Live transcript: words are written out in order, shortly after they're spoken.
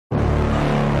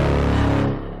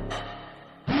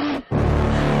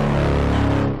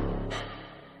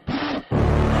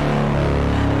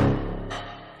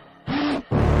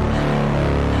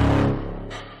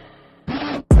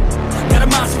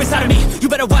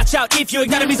better watch out if your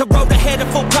enemy's a road ahead of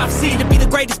full prophecy to be the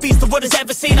greatest beast the world has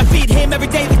ever seen. I feed him every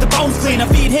day like the bones clean. I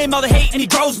feed him all the hate and he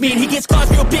grows me, and he gets claws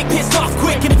real big, pissed off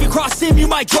quick. And if you cross him, you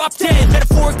might drop dead.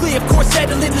 Metaphorically, of course,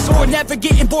 settling the score, never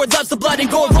getting bored, loves the blood and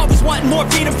gore, always wanting more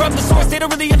freedom from the source. They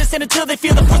don't really understand until they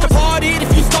feel the force departed.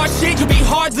 If you start shit, you'll be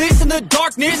heartless in the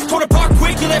darkness, torn apart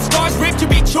quick, you left scars ripped,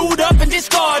 you'll be chewed up and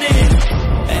discarded.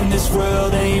 And this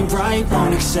world ain't right,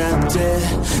 won't accept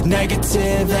it.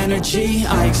 Negative energy,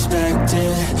 I expect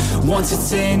it. Once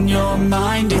it's in your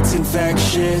mind, it's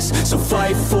infectious. So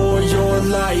fight for your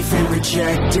life and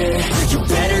reject it. You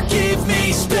better give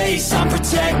me space, I'm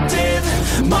protective.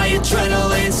 My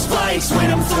adrenaline spikes when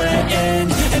I'm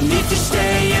threatened. And if you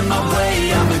stay in my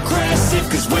way, I'm aggressive.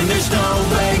 Cause when there's no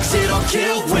exit, I'll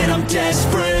kill when I'm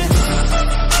desperate.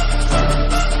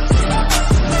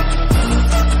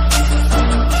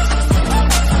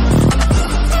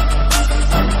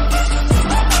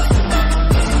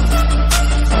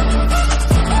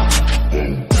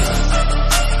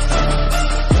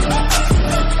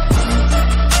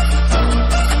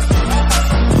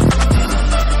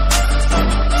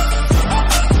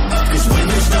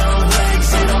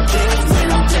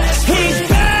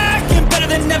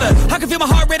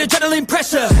 Adrenaline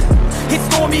pressure, it's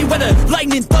stormy weather,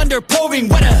 lightning, thunder, pouring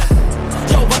weather.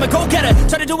 Yo, I'm a go-getter,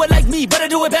 try to do it like me, but I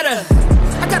do it better.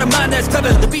 I got a mind that's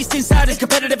clever, the beast inside is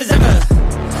competitive as ever.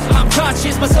 I'm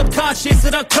conscious, my subconscious,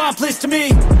 an accomplice to me.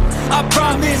 I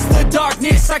promise the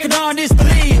darkness, I can honest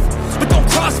believe. But don't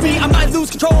cross me, I might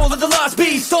lose control of the lost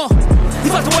beast.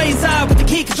 He's locked away inside with the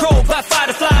key controlled by fight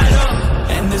or flight.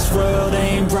 And this world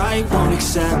ain't right, won't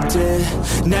accept it.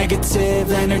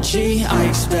 Negative energy, I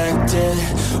expect it.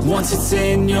 Once it's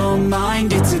in your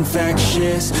mind, it's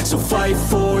infectious. So fight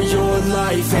for your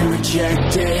life and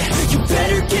reject it. You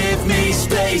better give me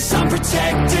space, I'm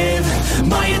protective.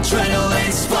 My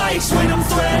adrenaline spikes when I'm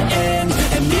threatened.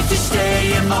 And if you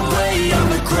stay in my way,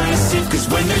 I'm aggressive. Cause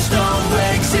when there's no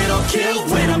exit, I'll kill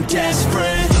when I'm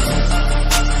desperate.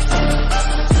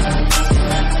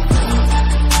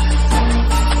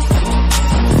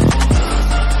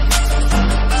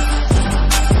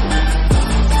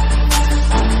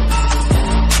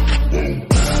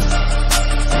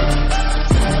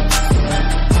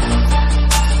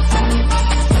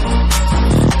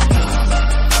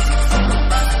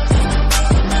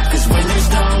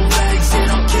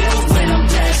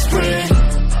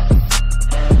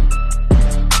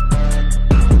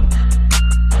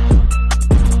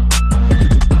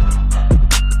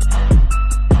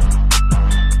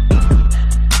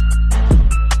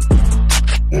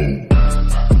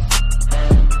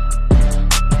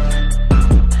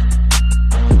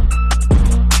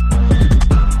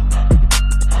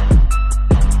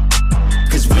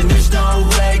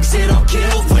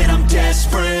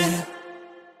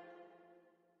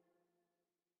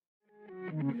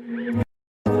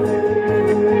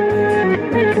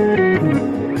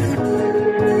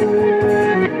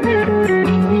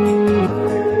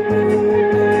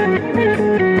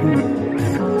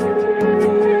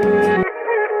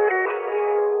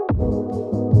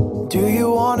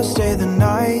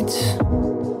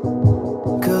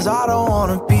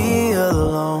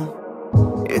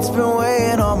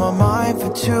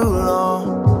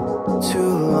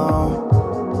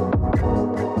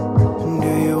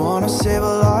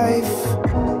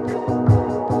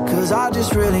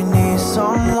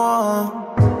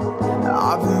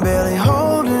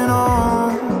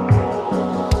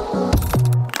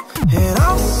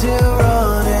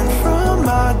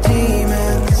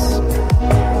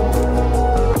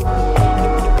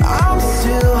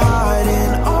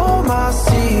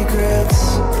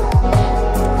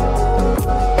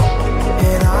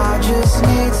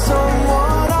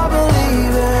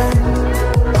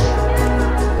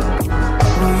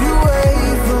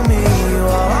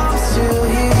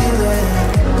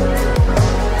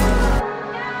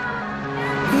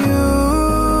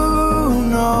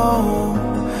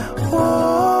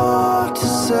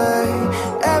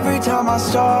 I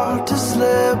start to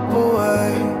slip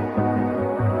away,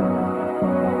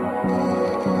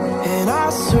 and I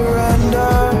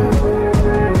surrender,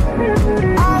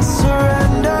 I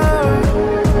surrender.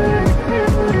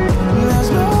 There's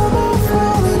no more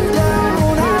falling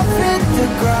down, I've hit the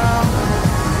ground,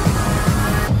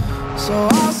 so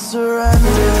I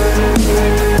surrender.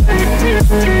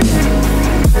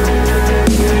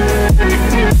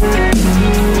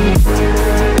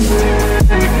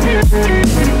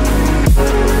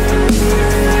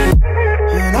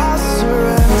 And I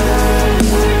surrender.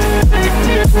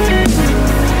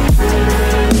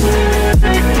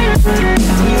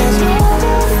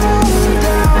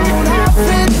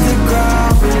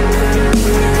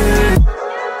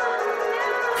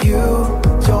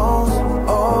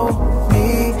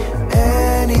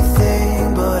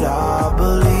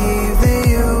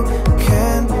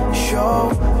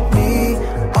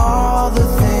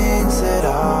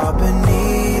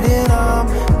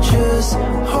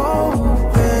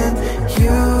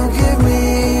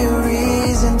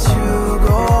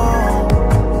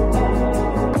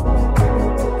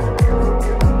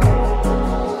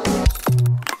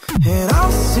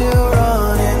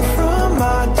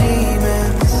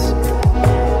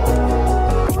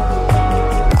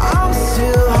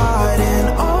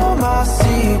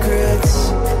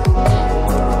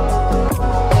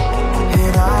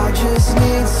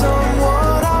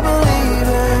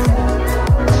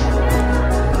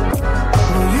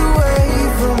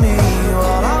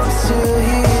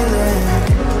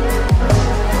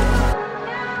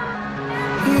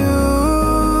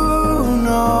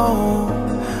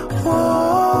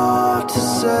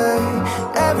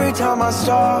 every time I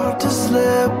start to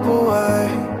slip away.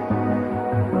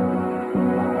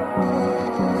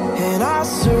 And I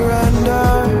surrender,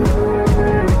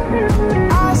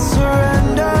 I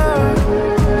surrender.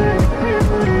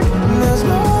 There's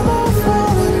no more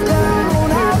falling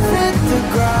down, I've hit the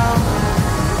ground.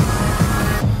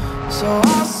 So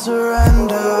I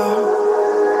surrender.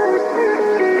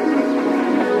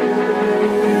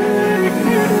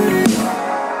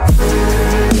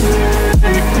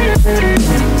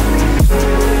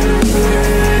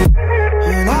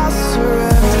 And I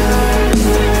surrender.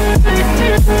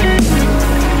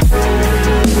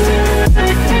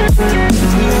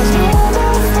 There's no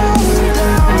more falling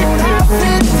down, I've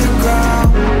hit the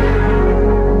ground.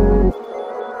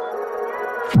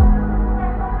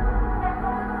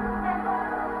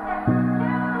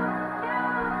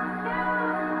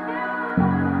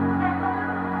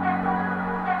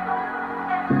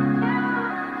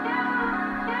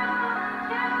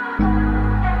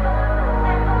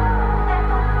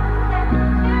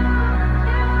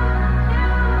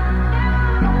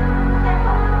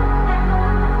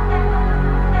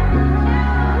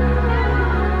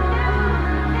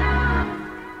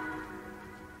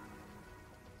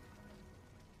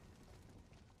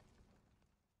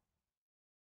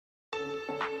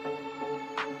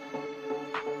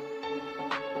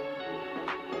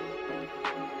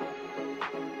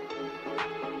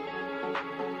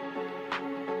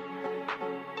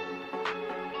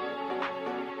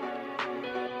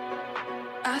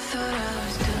 I thought I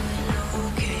was